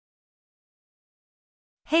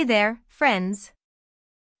Hey there, friends!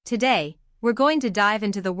 Today, we're going to dive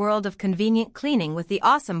into the world of convenient cleaning with the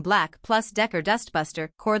awesome BLACK+DECKER dustbuster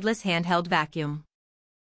Cordless Handheld Vacuum.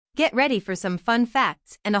 Get ready for some fun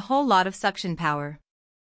facts and a whole lot of suction power.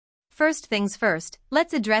 First things first,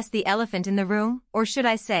 let's address the elephant in the room, or should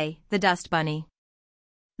I say, the dust bunny.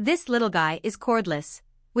 This little guy is cordless,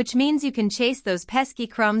 which means you can chase those pesky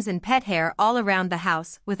crumbs and pet hair all around the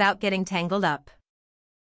house without getting tangled up.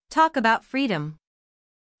 Talk about freedom.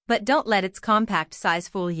 But don't let its compact size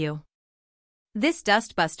fool you. This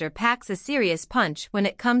dustbuster packs a serious punch when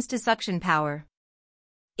it comes to suction power.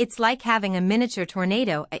 It's like having a miniature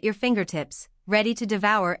tornado at your fingertips, ready to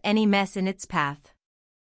devour any mess in its path.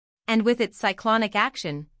 And with its cyclonic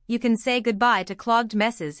action, you can say goodbye to clogged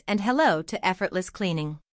messes and hello to effortless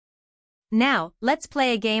cleaning. Now, let's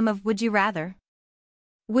play a game of Would You Rather?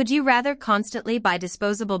 Would you rather constantly buy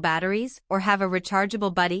disposable batteries or have a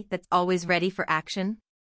rechargeable buddy that's always ready for action?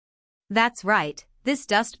 That's right, this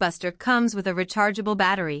dustbuster comes with a rechargeable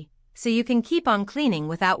battery, so you can keep on cleaning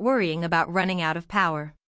without worrying about running out of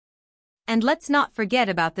power. And let's not forget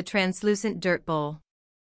about the translucent dirt bowl.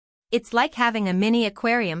 It's like having a mini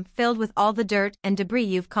aquarium filled with all the dirt and debris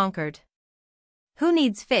you've conquered. Who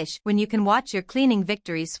needs fish when you can watch your cleaning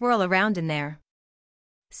victories swirl around in there?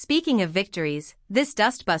 Speaking of victories, this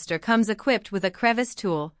dustbuster comes equipped with a crevice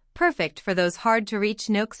tool, perfect for those hard-to-reach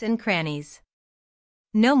nooks and crannies.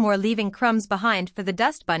 No more leaving crumbs behind for the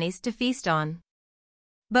dust bunnies to feast on.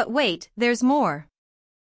 But wait, there's more.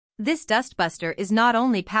 This dustbuster is not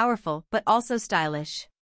only powerful but also stylish.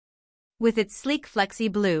 With its sleek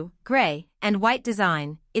Flexi blue, gray, and white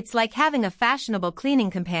design, it's like having a fashionable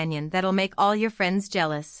cleaning companion that'll make all your friends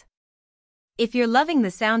jealous. If you're loving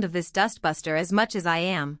the sound of this dustbuster as much as I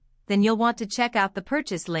am, then you'll want to check out the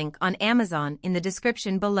purchase link on Amazon in the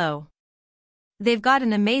description below. They've got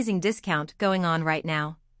an amazing discount going on right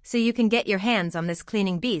now, so you can get your hands on this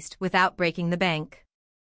cleaning beast without breaking the bank.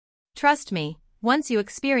 Trust me, once you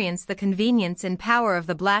experience the convenience and power of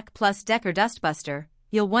the BLACK+DECKER dustbuster,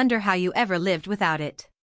 you'll wonder how you ever lived without it.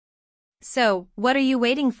 So, what are you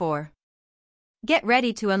waiting for? Get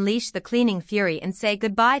ready to unleash the cleaning fury and say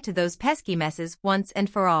goodbye to those pesky messes once and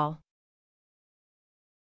for all.